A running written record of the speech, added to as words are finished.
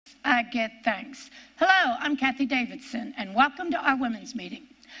I give thanks. Hello, I'm Kathie Davidson, and welcome to our women's meeting.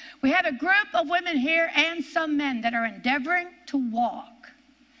 We have a group of women here and some men that are endeavoring to walk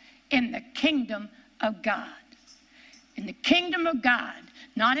in the kingdom of God. In the kingdom of God,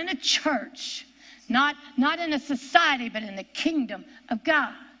 not in a church, not in a society, but in the kingdom of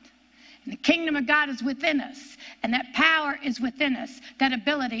God. And the kingdom of God is within us, and that power is within us, that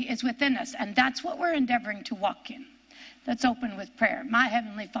ability is within us, and that's what we're endeavoring to walk in. Let's open with prayer. My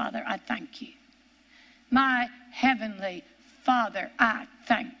Heavenly Father, I thank you. My Heavenly Father, I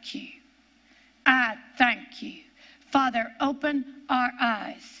thank you. I thank you. Father, open our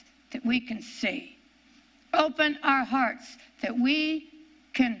eyes that we can see. Open our hearts that we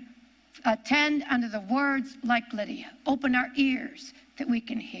can attend unto the words like Lydia. Open our ears that we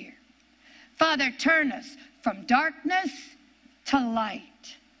can hear. Father, turn us from darkness to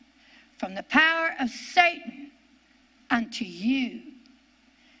light, from the power of Satan unto you.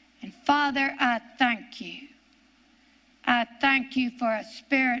 And Father, I thank you. I thank you for a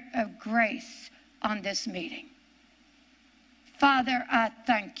spirit of grace on this meeting. Father, I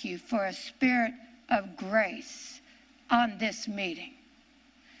thank you for a spirit of grace on this meeting,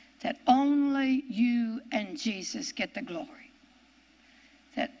 that only you and Jesus get the glory,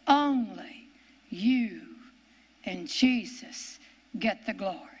 that only you and Jesus get the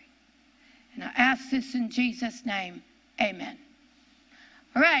glory. And I ask this in Jesus' name, amen.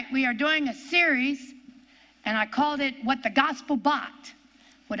 All right, we are doing a series, and I called it What the Gospel Bought,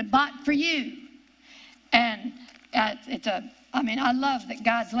 What It Bought for You. And I love that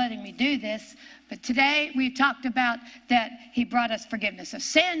God's letting me do this, but today we've talked about that he brought us forgiveness of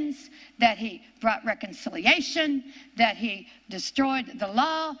sins, that he brought reconciliation, that he destroyed the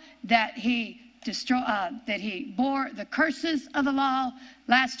law, that he bore the curses of the law.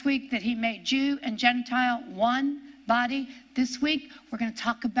 Last week, that he made Jew and Gentile one body. This week, we're going to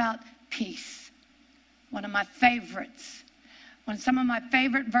talk about peace. One of my favorites. Some of my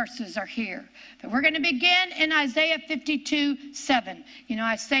favorite verses are here. But we're going to begin in Isaiah 52:7. You know,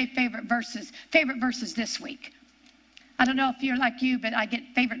 I say favorite verses this week. I don't know if you're like you, but I get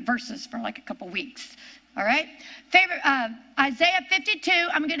favorite verses for like a couple weeks. All right? Isaiah 52,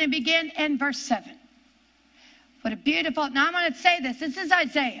 I'm going to begin in verse 7. What a beautiful, now I'm going to say this. This is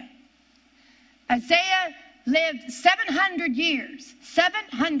Isaiah. Isaiah lived 700 years.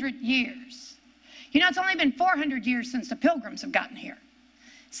 700 years. You know, it's only been 400 years since the pilgrims have gotten here.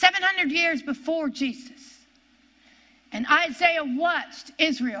 700 years before Jesus. And Isaiah watched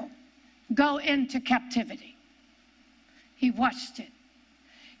Israel go into captivity. He watched it.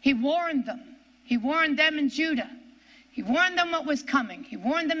 He warned them. He warned them in Judah. He warned them what was coming. He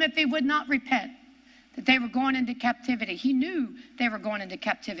warned them if they would not repent, that they were going into captivity. He knew they were going into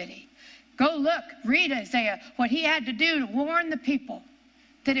captivity. Go look, read Isaiah, what he had to do to warn the people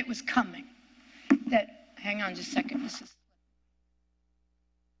that it was coming. Hang on just a second.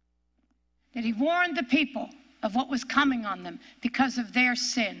 That he warned the people of what was coming on them because of their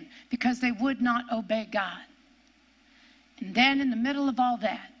sin, because they would not obey God. And then in the middle of all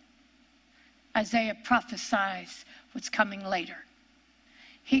that, Isaiah prophesies what's coming later.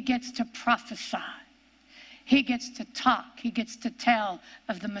 He gets to prophesy. He gets to talk. He gets to tell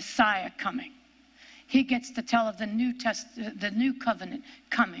of the Messiah coming. He gets to tell of the new covenant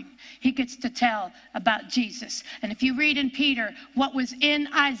coming. He gets to tell about Jesus. And if you read in Peter what was in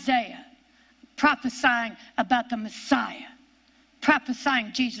Isaiah, prophesying about the Messiah,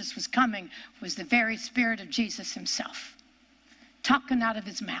 prophesying Jesus was coming, was the very Spirit of Jesus himself, talking out of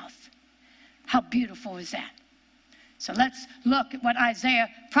his mouth. How beautiful is that? So let's look at what Isaiah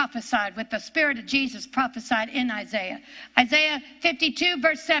prophesied, what the Spirit of Jesus prophesied in Isaiah. Isaiah 52,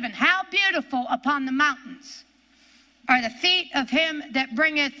 verse 7. How beautiful upon the mountains are the feet of him that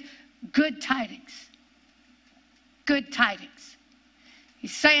bringeth good tidings. Good tidings.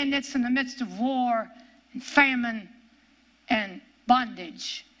 He's saying this in the midst of war and famine and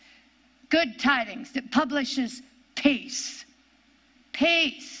bondage. Good tidings that publishes peace.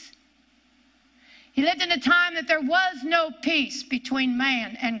 Peace. He lived in a time that there was no peace between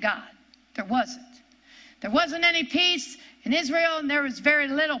man and God. There wasn't. There wasn't any peace in Israel, and there was very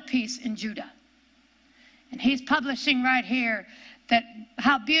little peace in Judah. And he's publishing right here that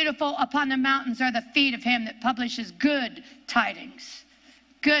how beautiful upon the mountains are the feet of him that publishes good tidings.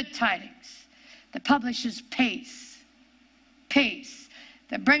 Good tidings. That publishes peace. Peace.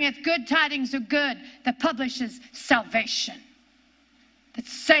 That bringeth good tidings of good. That publishes salvation. That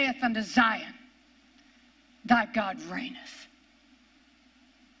saith unto Zion, thy God reigneth.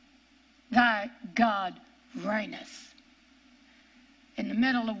 Thy God reigneth. In the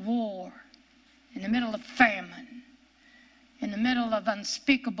middle of war, in the middle of famine, in the middle of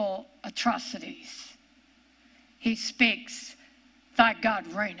unspeakable atrocities, he speaks, thy God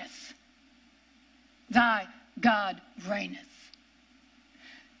reigneth. Thy God reigneth.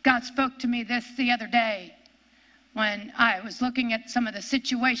 God spoke to me this the other day when I was looking at some of the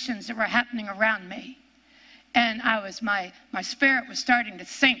situations that were happening around me. And my spirit was starting to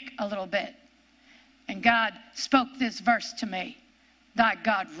sink a little bit. And God spoke this verse to me, thy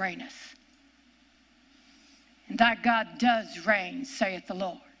God reigneth. And thy God does reign, saith the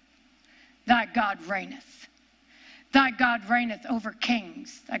Lord. Thy God reigneth. Thy God reigneth over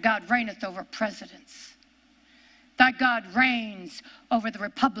kings. Thy God reigneth over presidents. Thy God reigns over the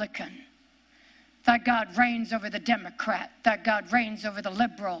Republican. Thy God reigns over the Democrat. Thy God reigns over the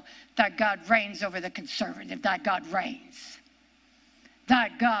liberal. Thy God reigns over the conservative. Thy God reigns. Thy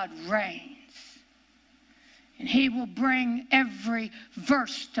God reigns. And he will bring every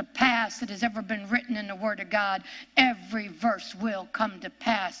verse to pass that has ever been written in the Word of God. Every verse will come to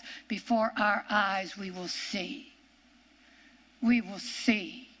pass before our eyes. We will see. We will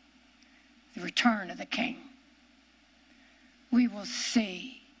see the return of the King. We will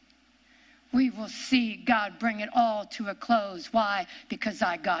see. We will see God bring it all to a close. Why? Because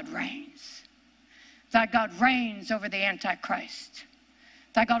thy God reigns. Thy God reigns over the Antichrist.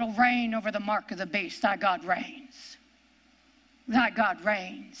 Thy God will reign over the mark of the beast. Thy God reigns. Thy God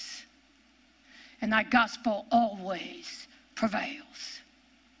reigns. And thy gospel always prevails.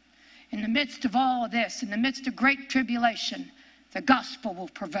 In the midst of all of this, in the midst of great tribulation, the gospel will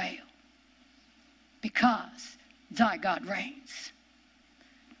prevail. Because thy God reigns.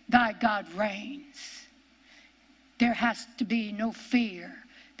 Thy God reigns. There has to be no fear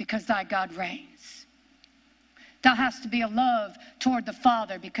because thy God reigns. There has to be a love toward the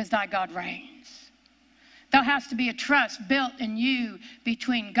Father because thy God reigns. There has to be a trust built in you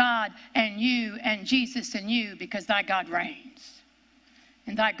between God and you and Jesus and you because thy God reigns.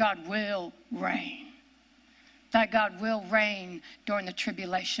 And thy God will reign. Thy God will reign during the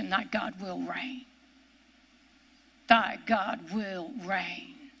tribulation. Thy God will reign. Thy God will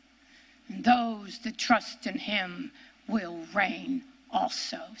reign. And those that trust in him will reign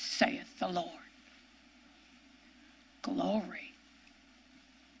also, saith the Lord. Glory.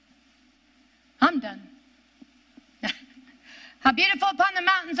 I'm done. How beautiful upon the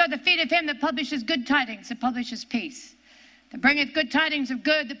mountains are the feet of him that publishes good tidings, that publishes peace, that bringeth good tidings of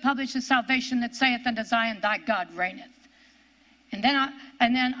good, that publishes salvation, that saith unto Zion, thy God reigneth. And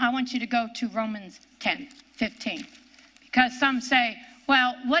then I want you to go to Romans 10:15. Because some say,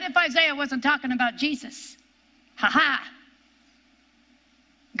 well, what if Isaiah wasn't talking about Jesus? Ha-ha.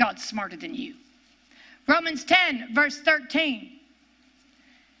 God's smarter than you. Romans 10, verse 13.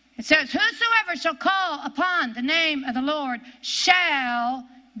 It says, whosoever shall call upon the name of the Lord shall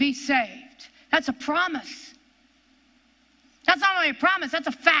be saved. That's a promise. That's not only a promise, that's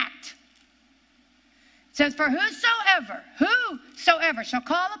a fact. It says, for whosoever shall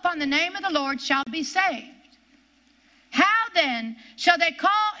call upon the name of the Lord shall be saved. How then shall they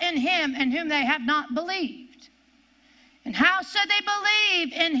call in him in whom they have not believed? And how shall they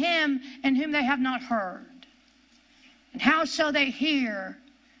believe in him in whom they have not heard? And how shall they hear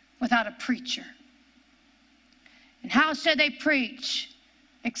without a preacher? And how shall they preach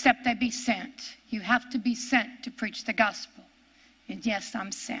except they be sent? You have to be sent to preach the gospel. And yes,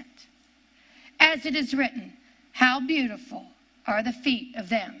 I'm sent. As it is written, how beautiful are the feet of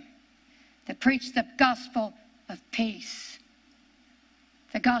them that preach the gospel of peace.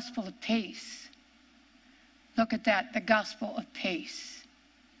 The gospel of peace. Look at that, the gospel of peace.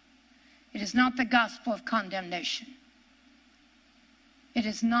 It is not the gospel of condemnation. It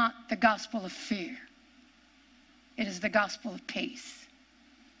is not the gospel of fear. It is the gospel of peace.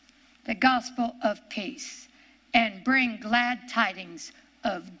 The gospel of peace. And bring glad tidings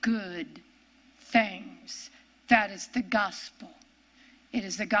of good things. That is the gospel. It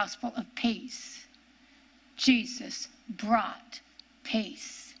is the gospel of peace. Jesus brought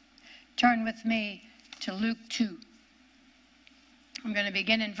peace. Turn with me to Luke 2. I'm going to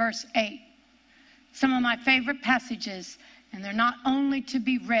begin in verse 8. Some of my favorite passages, and they're not only to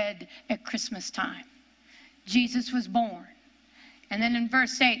be read at Christmas time. Jesus was born. And then in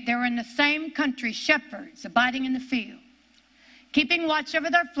verse 8, there were in the same country shepherds abiding in the field, keeping watch over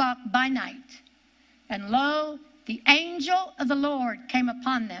their flock by night. And lo, the angel of the Lord came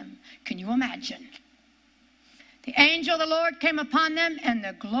upon them. Can you imagine? The angel of the Lord came upon them, and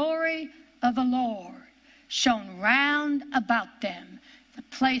the glory of the Lord shone round about them. The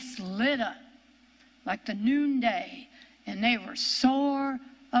place lit up like the noonday, and they were sore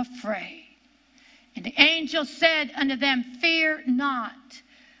afraid. And the angel said unto them, fear not,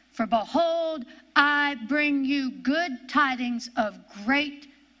 For behold, I bring you good tidings of great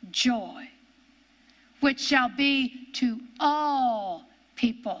joy, which shall be to all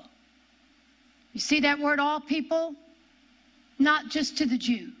people. You see that word, all people? Not just to the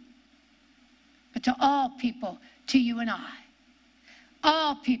Jew, but to all people, to you and I.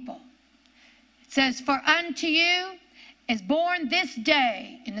 All people. It says, for unto you is born this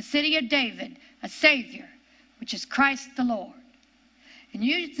day in the city of David a Savior, which is Christ the Lord. And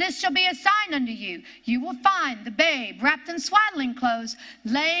this shall be a sign unto you. You will find the babe wrapped in swaddling clothes,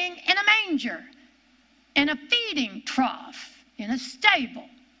 laying in a manger, in a feeding trough, in a stable,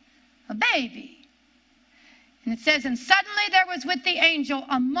 a baby. And it says, and suddenly there was with the angel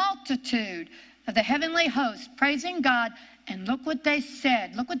a multitude of the heavenly host praising God. And look what they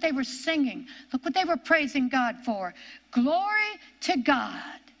said. Look what they were singing. Look what they were praising God for. Glory to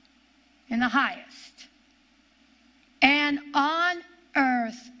God in the highest. And on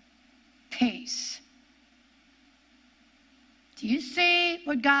earth, peace. Do you see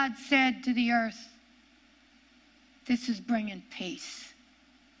what God said to the earth? This is bringing peace.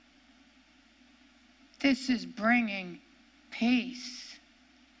 This is bringing peace.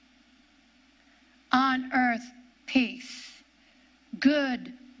 On earth, peace.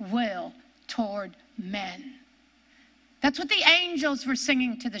 Goodwill toward men. That's what the angels were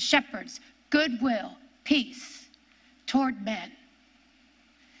singing to the shepherds. Goodwill, peace toward men.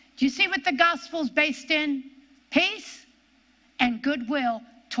 Do you see what the gospel's based in? Peace and goodwill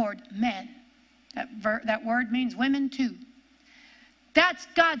toward men. That word means women too. That's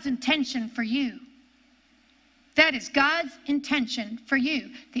God's intention for you. That is God's intention for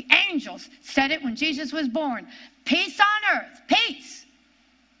you. The angels said it when Jesus was born. Peace on earth. Peace.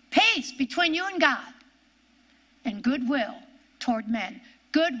 Peace between you and God. And goodwill toward men.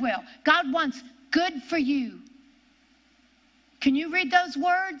 Goodwill. God wants good for you. Can you read those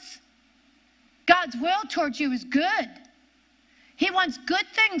words? God's will towards you is good. He wants good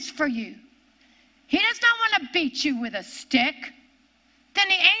things for you. He does not want to beat you with a stick. Then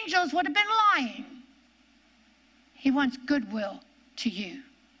the angels would have been lying. He wants goodwill to you.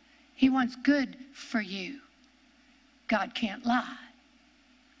 He wants good for you. God can't lie.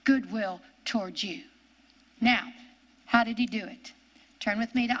 Goodwill towards you. Now, how did he do it? Turn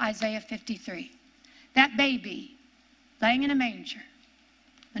with me to Isaiah 53. That baby laying in a manger,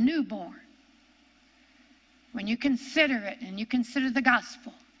 a newborn. When you consider it and you consider the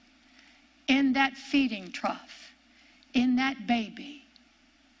gospel, in that feeding trough, in that baby,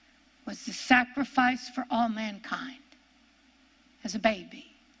 was the sacrifice for all mankind as a baby.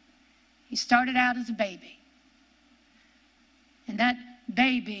 He started out as a baby. And that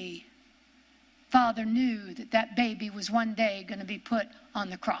baby, Father knew that that baby was one day going to be put on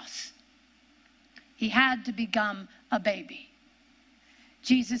the cross. He had to become a baby.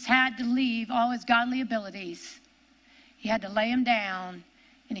 Jesus had to leave all his godly abilities. He had to lay him down,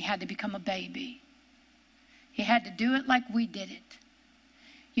 and he had to become a baby. He had to do it like we did it.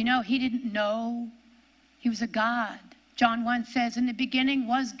 You know, he didn't know he was a God. John 1 says, in the beginning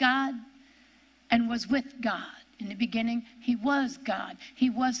was God and was with God. In the beginning, he was God. He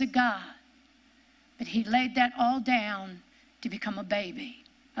was a God. But he laid that all down to become a baby.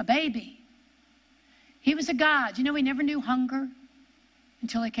 A baby. He was a God. You know, he never knew hunger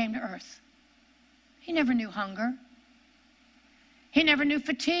until he came to earth. He never knew hunger. He never knew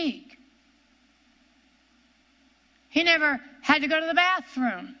fatigue. He never had to go to the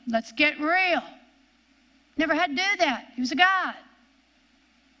bathroom. Let's get real. Never had to do that. He was a God.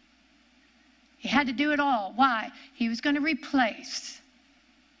 He had to do it all. Why? He was going to replace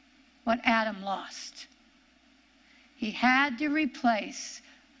what Adam lost. He had to replace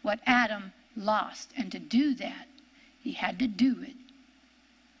what Adam lost. And to do that, he had to do it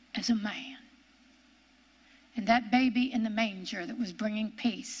as a man. And that baby in the manger that was bringing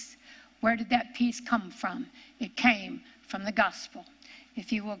peace, where did that peace come from? It came from the gospel.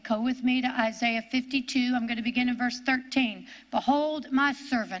 If you will go with me to Isaiah 52, I'm going to begin in verse 13. Behold, my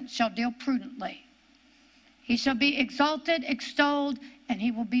servant shall deal prudently. He shall be exalted, extolled, and he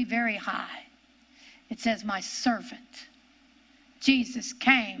will be very high. It says, my servant. Jesus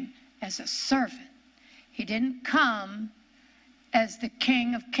came as a servant. He didn't come as the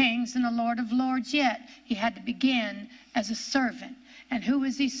King of Kings and the Lord of Lords yet. He had to begin as a servant. And who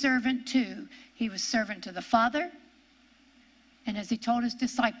was he servant to? He was servant to the Father. And as he told his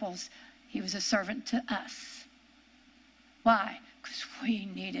disciples, he was a servant to us. Why? Because we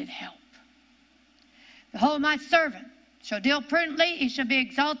needed help. Behold, my servant shall deal prudently. He shall be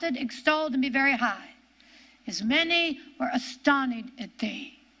exalted, extolled, and be very high. As many were astonished at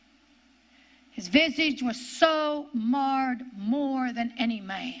thee. His visage was so marred more than any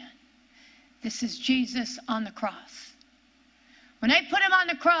man. This is Jesus on the cross. When they put him on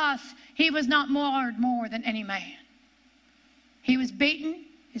the cross, he was not marred more than any man. He was beaten.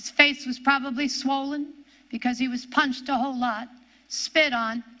 His face was probably swollen because he was punched a whole lot, spit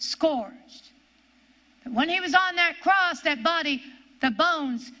on, scourged. But when he was on that cross, that body, the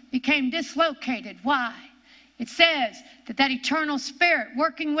bones became dislocated. Why? It says that eternal spirit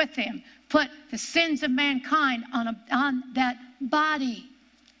working with him put the sins of mankind on that body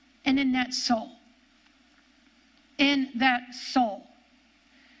and in that soul. In that soul.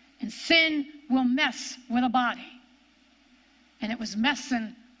 And sin will mess with a body. And it was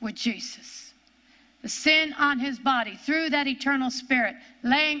messing with Jesus. The sin on his body, through that eternal spirit,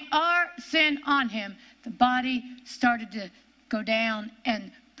 laying our sin on him, the body started to go down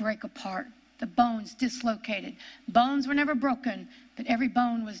and break apart. The bones dislocated. Bones were never broken, but every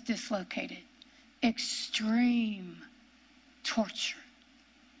bone was dislocated. Extreme torture.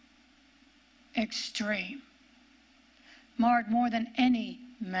 Extreme. Marred more than any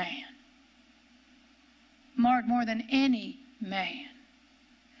man. Marred more than any man.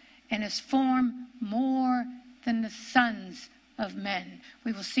 And his form more than the sons of men.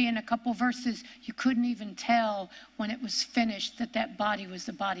 We will see in a couple verses, you couldn't even tell when it was finished that body was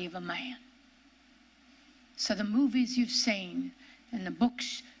the body of a man. So the movies you've seen, and the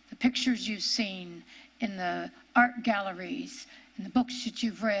books, the pictures you've seen, in the art galleries, and the books that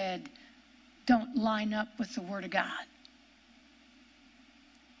you've read, don't line up with the Word of God.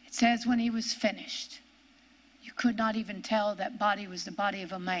 It says when he was finished, you could not even tell that body was the body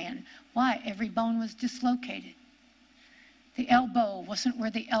of a man. Why? Every bone was dislocated. The elbow wasn't where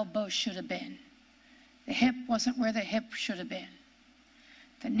the elbow should have been. The hip wasn't where the hip should have been.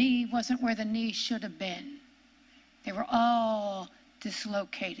 The knee wasn't where the knee should have been. They were all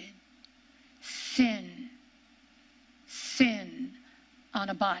dislocated. Sin on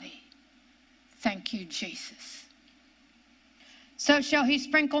a body. Thank you, Jesus. So shall he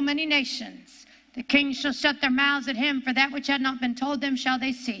sprinkle many nations. The kings shall shut their mouths at him, for that which had not been told them shall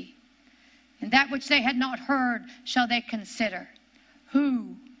they see, and that which they had not heard shall they consider.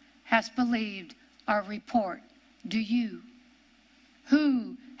 Who has believed our report? Do you?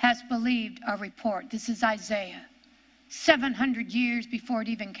 Who has believed our report? This is Isaiah, 700 years before it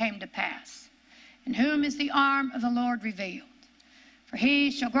even came to pass. In whom is the arm of the Lord revealed? For he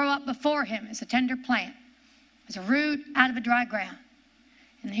shall grow up before him as a tender plant, as a root out of a dry ground.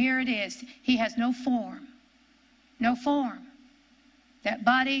 And here it is. He has no form. No form. That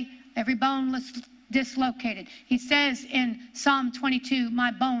body, every bone was dislocated. He says in Psalm 22,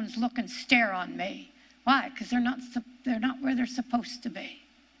 my bones look and stare on me. Why? Because they're not where they're supposed to be.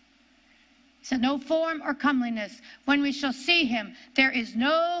 He said, no form or comeliness. When we shall see him, there is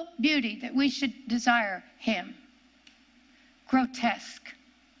no beauty that we should desire him. Grotesque.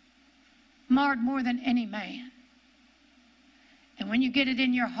 Marred more than any man. And when you get it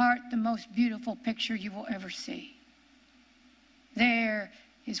in your heart, the most beautiful picture you will ever see. There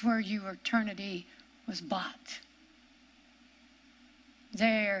is where your eternity was bought.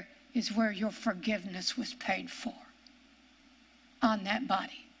 There is where your forgiveness was paid for. On that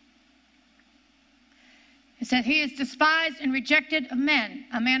body. It said, he is despised and rejected of men,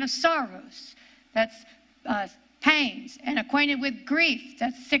 a man of sorrows. That's pains, and acquainted with grief.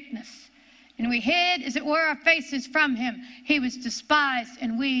 That's sickness. And we hid, as it were, our faces from him. He was despised,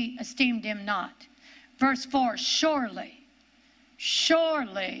 and we esteemed him not. Verse 4, surely,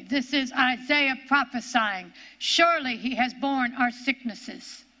 this is Isaiah prophesying, surely he has borne our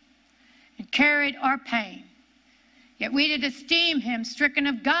sicknesses and carried our pain. Yet we did esteem him stricken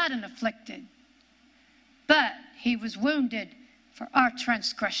of God and afflicted. But he was wounded for our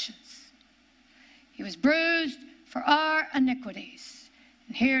transgressions. He was bruised for our iniquities.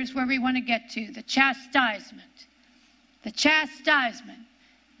 And here's where we want to get to, the chastisement. The chastisement.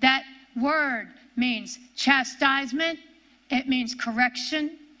 That word means chastisement. It means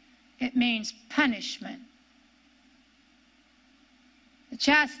correction. It means punishment. The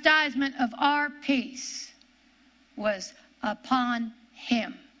chastisement of our peace was upon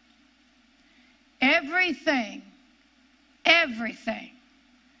him. Everything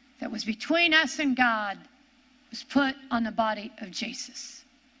that was between us and God was put on the body of Jesus.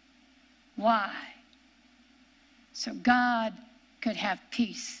 Why? So God could have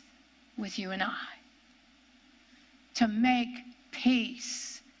peace with you and I. To make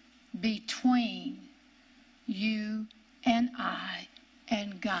peace between you and I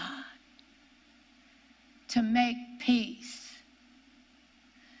and God. To make peace.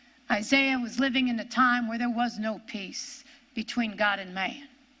 Isaiah was living in a time where there was no peace between God and man.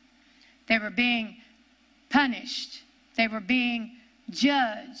 They were being punished. They were being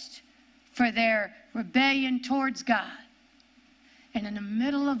judged for their rebellion towards God. And in the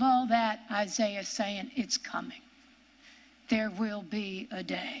middle of all that, Isaiah is saying, it's coming. There will be a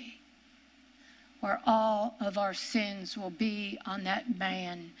day where all of our sins will be on that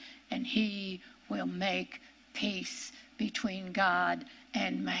man, and he will make peace between God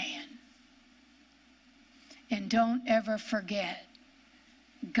and man. And don't ever forget,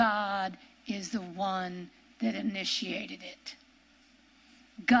 God is the one that initiated it.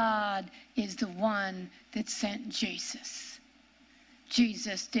 God is the one that sent Jesus.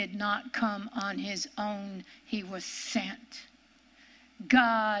 Jesus did not come on his own. He was sent.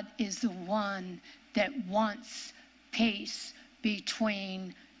 God is the one that wants peace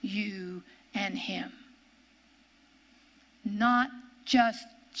between you and him. Not just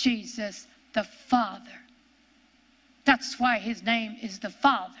Jesus, the Father. That's why his name is the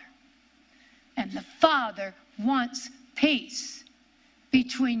Father. And the Father wants peace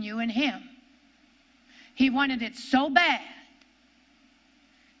between you and him. He wanted it so bad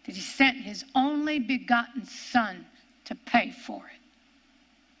that he sent his only begotten Son to pay for it.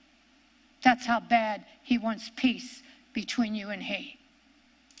 That's how bad he wants peace between you and he.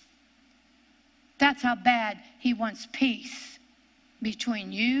 That's how bad he wants peace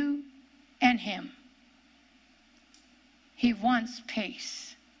between you and him. He wants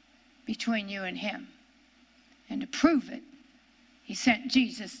peace between you and him. And to prove it, he sent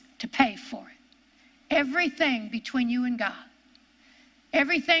Jesus to pay for it. Everything between you and God,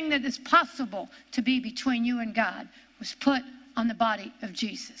 everything that is possible to be between you and God was put on the body of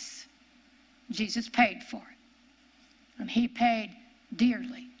Jesus. Jesus paid for it. And he paid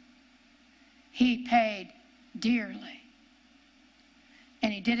dearly. He paid dearly.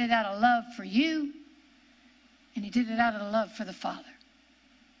 And he did it out of love for you, and he did it out of love for the Father.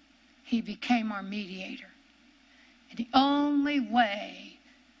 He became our mediator. And the only way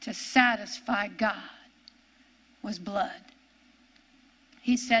to satisfy God was blood.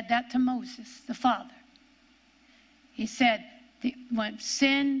 He said that to Moses, the Father. He said, when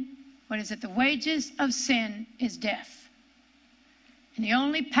sin, the wages of sin is death. And the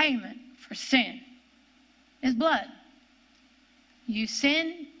only payment for sin is blood. You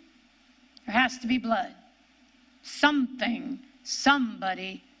sin, there has to be blood.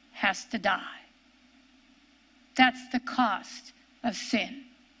 Somebody has to die. That's the cost of sin.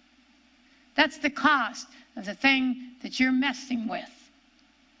 That's the cost of the thing that you're messing with.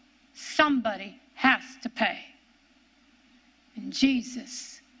 Somebody has to pay. And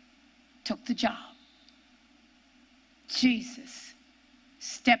Jesus took the job. Jesus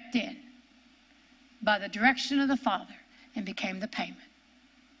stepped in by the direction of the Father and became the payment.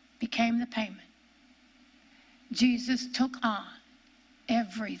 Became the payment. Jesus took on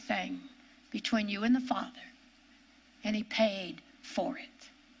everything between you and the Father, and he paid for it.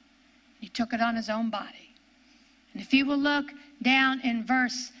 He took it on his own body. And if you will look down in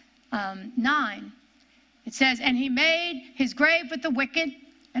verse 9, it says, and he made his grave with the wicked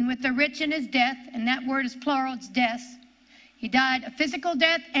and with the rich in his death. And that word is plural, it's death. He died a physical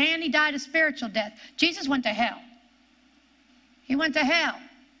death and he died a spiritual death. Jesus went to hell. He went to hell.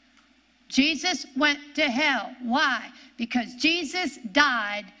 Jesus went to hell. Why? Because Jesus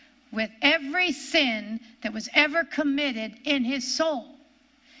died with every sin that was ever committed in his soul.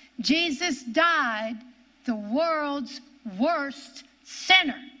 Jesus died the world's worst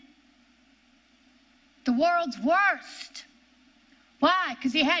sinner. The world's worst. Why?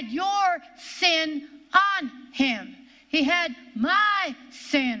 Because he had your sin on him. He had my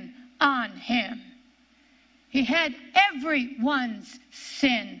sin on him. He had everyone's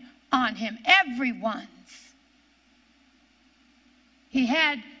sin on him. Everyone's. He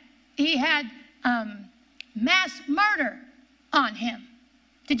had mass murder on him.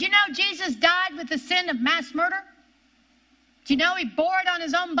 Did you know Jesus died with the sin of mass murder? Do you know he bore it on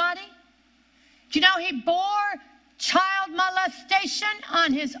his own body? Do you know he bore child molestation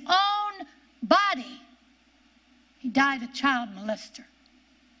on his own body? He died a child molester.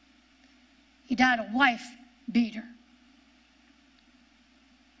 He died a wife beater.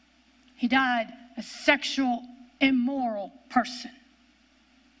 He died a sexual immoral person.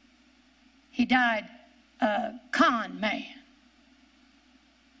 He died a con man.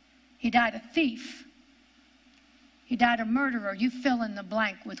 He died a thief. He died a murderer. You fill in the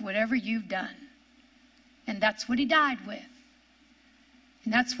blank with whatever you've done. And that's what he died with.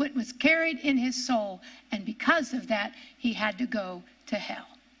 And that's what was carried in his soul. And because of that, he had to go to hell.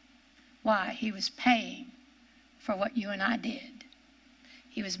 Why? He was paying for what you and I did.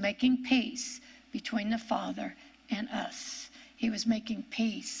 He was making peace between the Father and us. He was making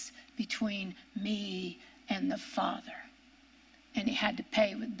peace between me and the Father. And he had to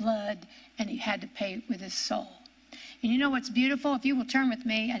pay with blood, and he had to pay with his soul. And you know what's beautiful? If you will turn with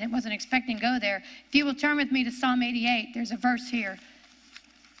me, and I wasn't expecting to go there. If you will turn with me to Psalm 88, there's a verse here.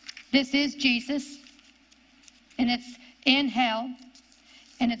 This is Jesus, and it's in hell,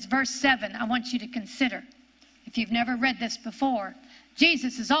 and it's verse 7. I want you to consider, if you've never read this before,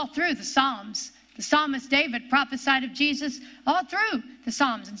 Jesus is all through the Psalms. The psalmist David prophesied of Jesus all through the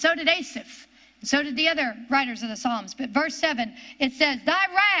Psalms, and so did Asaph, and so did the other writers of the Psalms. But verse 7, it says, thy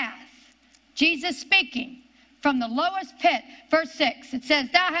wrath, Jesus speaking, from the lowest pit. Verse 6, it says,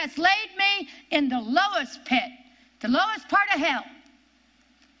 thou hast laid me in the lowest pit, the lowest part of hell.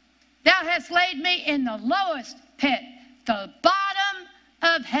 Thou hast laid me in the lowest pit, the bottom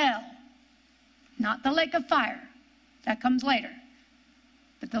of hell. Not the lake of fire. That comes later.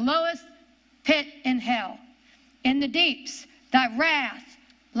 But the lowest pit in hell. In the deeps, thy wrath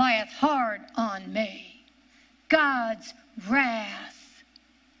lieth hard on me. God's wrath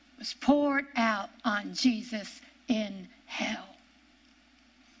was poured out on Jesus in hell.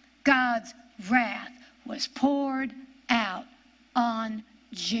 God's wrath was poured out on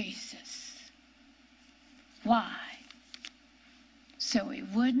Jesus. Why? So he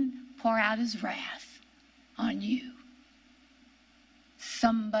wouldn't pour out his wrath on you.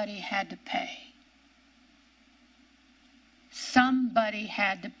 Somebody had to pay. Somebody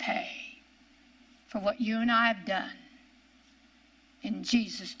had to pay for what you and I have done. And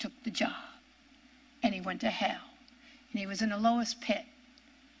Jesus took the job. And he went to hell. And he was in the lowest pit,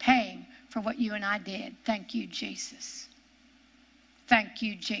 paying for what you and I did. Thank you, Jesus. Thank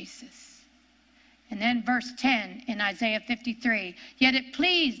you, Jesus. And then verse 10 in Isaiah 53, yet it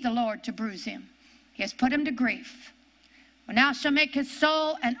pleased the Lord to bruise him. He has put him to grief. Well, now shall make his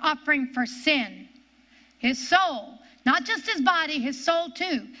soul an offering for sin. His soul, not just his body, his soul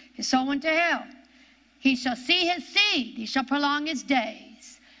too. His soul went to hell. He shall see his seed. He shall prolong his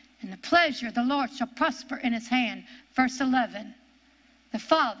days. And the pleasure of the Lord shall prosper in his hand. Verse 11, the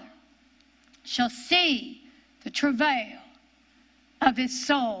Father shall see the travail of his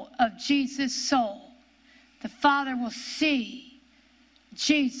soul, of Jesus' soul. The Father will see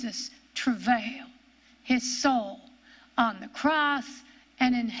Jesus travail his soul on the cross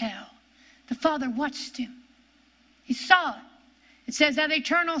and in hell. The Father watched him. He saw it. It says that the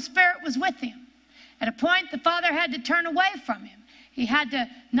eternal Spirit was with him. At a point, the Father had to turn away from him. He had to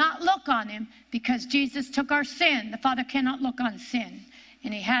not look on him because Jesus took our sin. The Father cannot look on sin.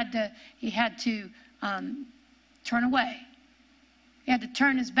 And he had to turn away. He had to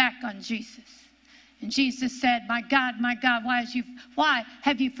turn his back on Jesus. And Jesus said, my God, why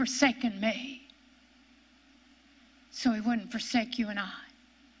have you forsaken me? So he wouldn't forsake you and I.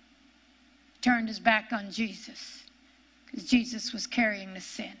 Turned his back on Jesus because Jesus was carrying the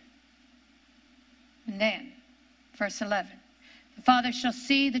sin. And then, verse 11, the Father shall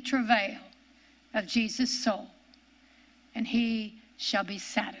see the travail of Jesus' soul, and he shall be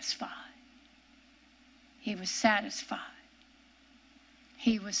satisfied. He was satisfied.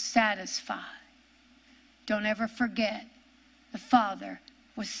 He was satisfied. Don't ever forget, the Father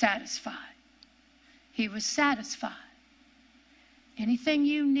was satisfied. He was satisfied. Anything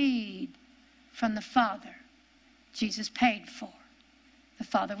you need from the Father, Jesus paid for. The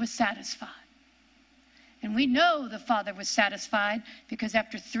Father was satisfied. And we know the Father was satisfied because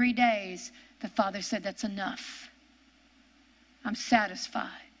after 3 days, the Father said, that's enough. I'm satisfied.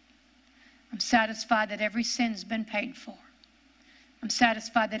 I'm satisfied that every sin's been paid for. I'm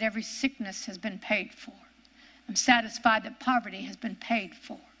satisfied that every sickness has been paid for. I'm satisfied that poverty has been paid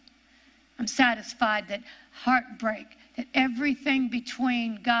for. I'm satisfied that heartbreak, that everything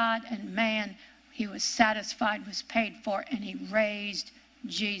between God and man, he was satisfied was paid for, and he raised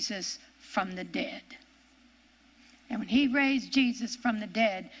Jesus from the dead. And when he raised Jesus from the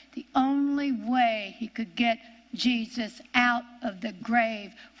dead, the only way he could get Jesus out of the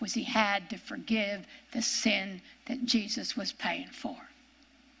grave was he had to forgive the sin that Jesus was paying for.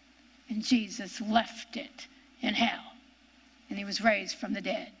 And Jesus left it in hell. And he was raised from the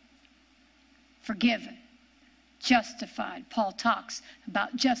dead. Forgiven. Justified. Paul talks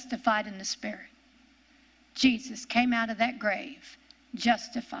about justified in the Spirit. Jesus came out of that grave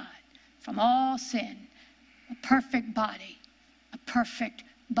justified from all sin. A perfect body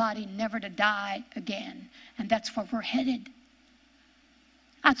never to die again. And that's where we're headed.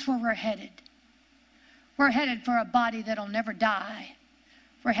 That's where we're headed. We're headed for a body that'll never die.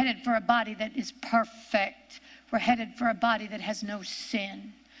 We're headed for a body that is perfect. We're headed for a body that has no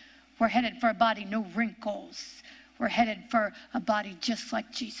sin. We're headed for a body, no wrinkles. We're headed for a body just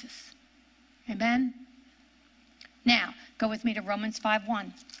like Jesus. Amen? Now, go with me to Romans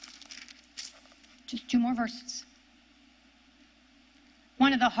 5:1. Just 2 more verses.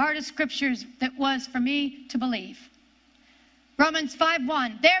 One of the hardest scriptures that was for me to believe. Romans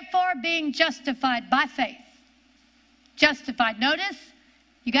 5:1. Therefore, being justified by faith. Justified. Notice,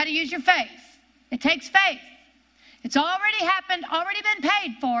 you got to use your faith. It takes faith. It's already happened, already been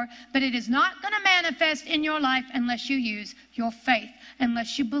paid for, but it is not going to manifest in your life unless you use your faith,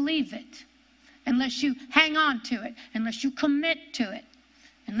 unless you believe it, unless you hang on to it, unless you commit to it,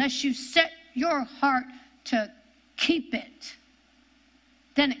 unless you set your heart to keep it.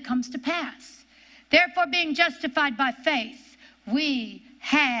 Then it comes to pass. Therefore, being justified by faith, we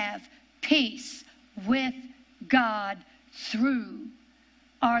have peace with God through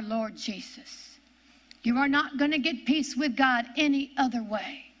our Lord Jesus. You are not going to get peace with God any other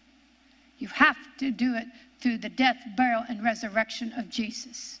way. You have to do it through the death, burial, and resurrection of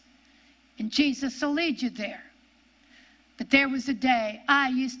Jesus. And Jesus will lead you there. But there was a day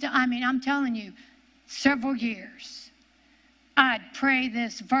I'm telling you, several years, I'd pray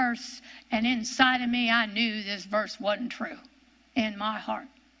this verse, and inside of me, I knew this verse wasn't true in my heart.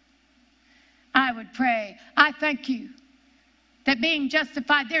 I would pray, I thank you that being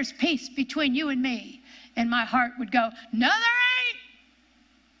justified, there's peace between you and me. And my heart would go, no, there ain't.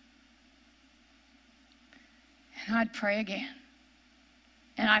 And I'd pray again.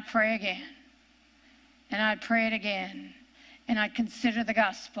 And I'd pray again. And I'd pray it again. And I'd consider the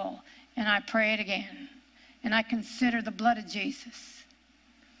gospel. And I'd pray it again. And I consider the blood of Jesus.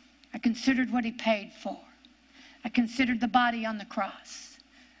 I considered what he paid for. I considered the body on the cross.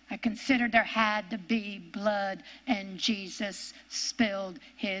 I considered there had to be blood, and Jesus spilled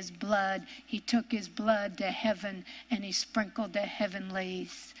his blood. He took his blood to heaven, and he sprinkled the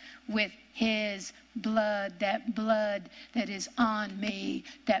heavenlies with his blood, that blood that is on me,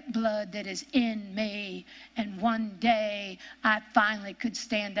 that blood that is in me. And one day I finally could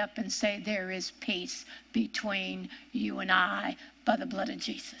stand up and say, there is peace between you and I by the blood of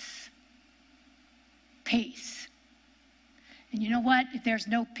Jesus. Peace. And you know what? If there's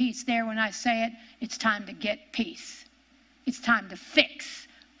no peace there when I say it, it's time to get peace. It's time to fix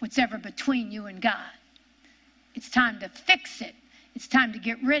what's ever between you and God. It's time to fix it. It's time to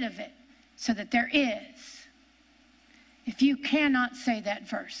get rid of it so that there is. If you cannot say that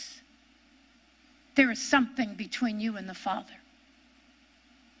verse, there is something between you and the Father.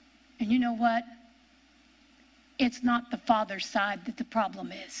 And you know what? It's not the Father's side that the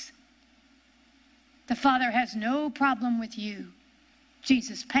problem is. The Father has no problem with you.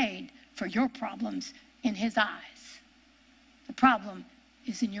 Jesus paid for your problems in his eyes. The problem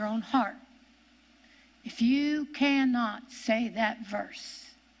is in your own heart. If you cannot say that verse,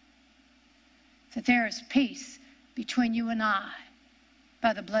 that there is peace between you and I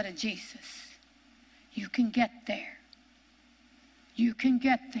by the blood of Jesus, you can get there. You can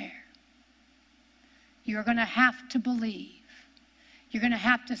get there. You're going to have to believe. You're going to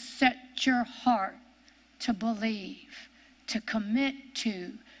have to set your heart to believe, to commit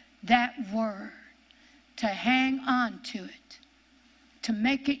to that word, to hang on to it, to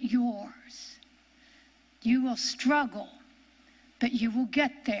make it yours. You will struggle, but you will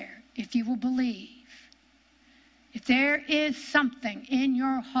get there if you will believe. If there is something in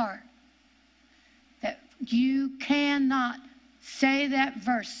your heart that you cannot say that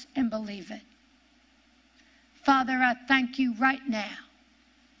verse and believe it, Father, I thank you right now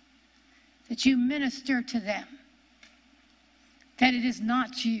that you minister to them, that it is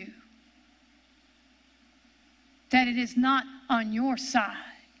not you, that it is not on your side.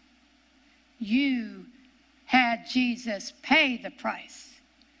 You had Jesus pay the price,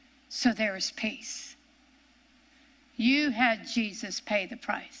 so there is peace. You had Jesus pay the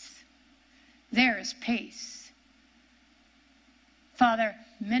price. There is peace. Father,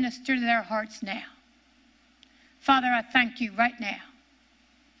 minister to their hearts now. Father, I thank you right now.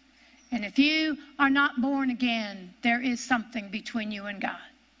 And if you are not born again, there is something between you and God.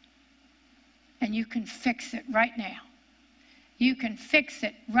 And you can fix it right now. You can fix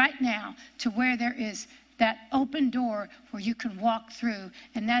it right now to where there is that open door where you can walk through,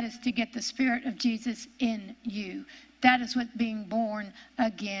 and that is to get the Spirit of Jesus in you. That is what being born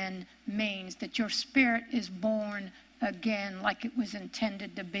again means, that your spirit is born again like it was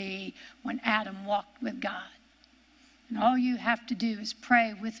intended to be when Adam walked with God. And all you have to do is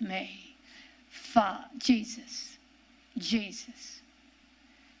pray with me. Jesus, Jesus,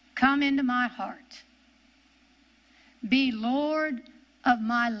 come into my heart. Be Lord of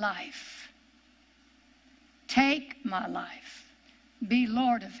my life. Take my life. Be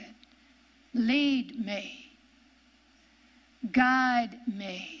Lord of it. Lead me. Guide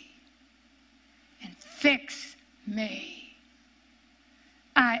me. And fix me.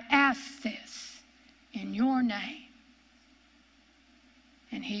 I ask this name.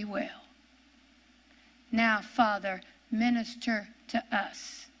 And he will. Now, Father, minister to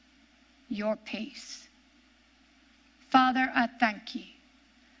us your peace. Father, I thank you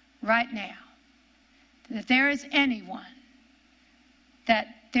right now that there is anyone,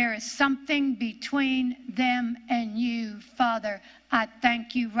 that there is something between them and you. Father, I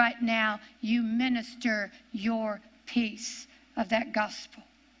thank you right now. You minister your peace of that gospel.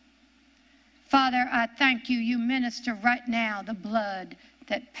 Father, I thank you. You minister right now the blood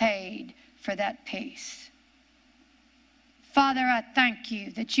that paid for that peace. Father, I thank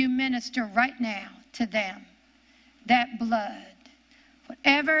you that you minister right now to them that blood.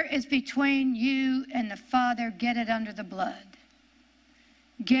 Whatever is between you and the Father, get it under the blood.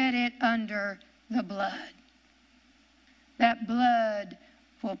 Get it under the blood. That blood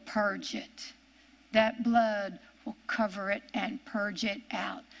will purge it. That blood will cover it and purge it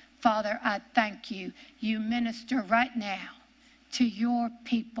out. Father, I thank you. You minister right now to your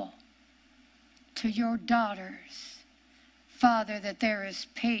people, to your daughters. Father, that there is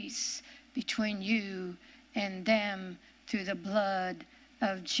peace between you and them through the blood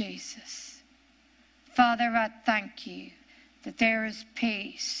of Jesus. Father, I thank you that there is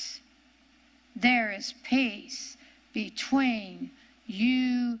peace. There is peace between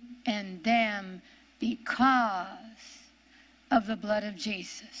you and them because of the blood of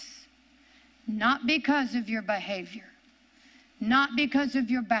Jesus. Not because of your behavior. Not because of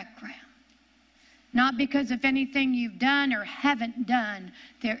your background. Not because of anything you've done or haven't done.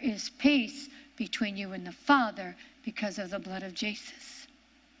 There is peace between you and the Father because of the blood of Jesus.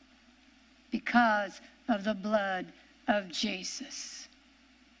 Because of the blood of Jesus.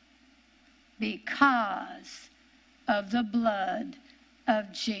 Because of the blood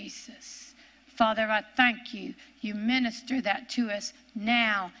of Jesus. Father, I thank you. You minister that to us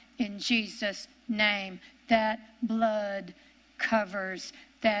now in Jesus' name. That blood covers.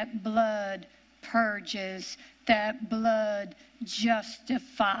 That blood purges. That blood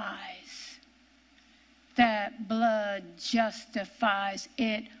justifies. That blood justifies.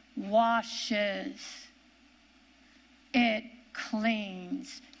 It washes. It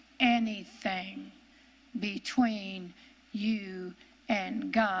cleans anything between you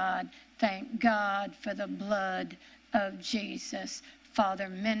and God. Thank God for the blood of Jesus. Father,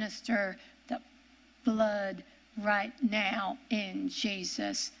 minister the blood right now in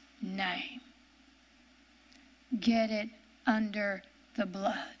Jesus' name. Get it under the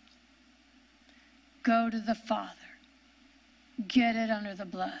blood. Go to the Father. Get it under the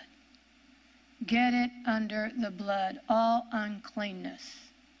blood. Get it under the blood. All uncleanness.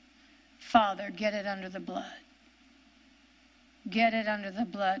 Father, get it under the blood. Get it under the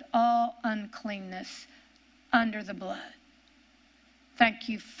blood. All uncleanness under the blood. Thank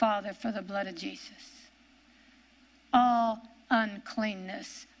you, Father, for the blood of Jesus. All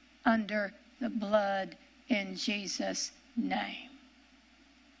uncleanness under the blood in Jesus' name.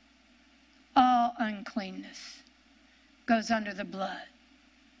 All uncleanness goes under the blood.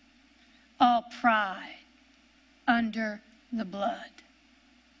 All pride under the blood.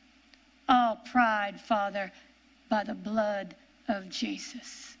 All pride, Father, by the blood of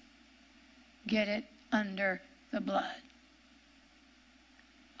Jesus. Get it under the blood.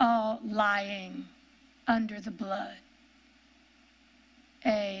 All lying under the blood.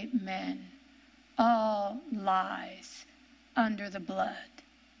 Amen. All lies under the blood.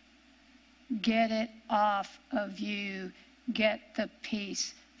 Get it off of you. Get the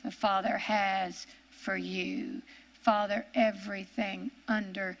peace the Father has for you. Father, everything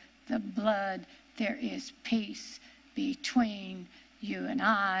under the blood, there is peace between you and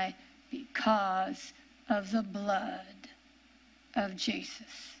I because of the blood of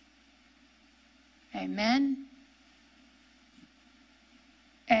Jesus. Amen.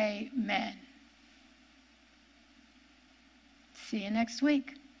 Amen. See you next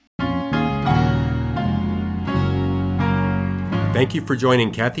week. Thank you for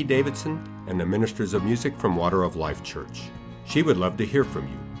joining Kathie Davidson and the Ministers of Music from Water of Life Church. She would love to hear from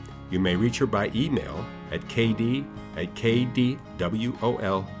you. You may reach her by email at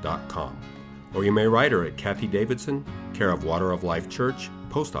kd@kdwol.com. Or you may write her at Kathie Davidson, care of Water of Life Church,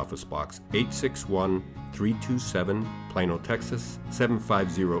 Post Office Box 861327, Plano, Texas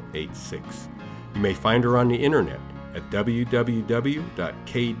 75086. You may find her on the internet at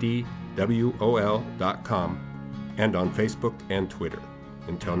www.kdwol.com and on Facebook and Twitter.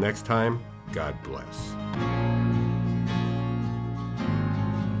 Until next time, God bless.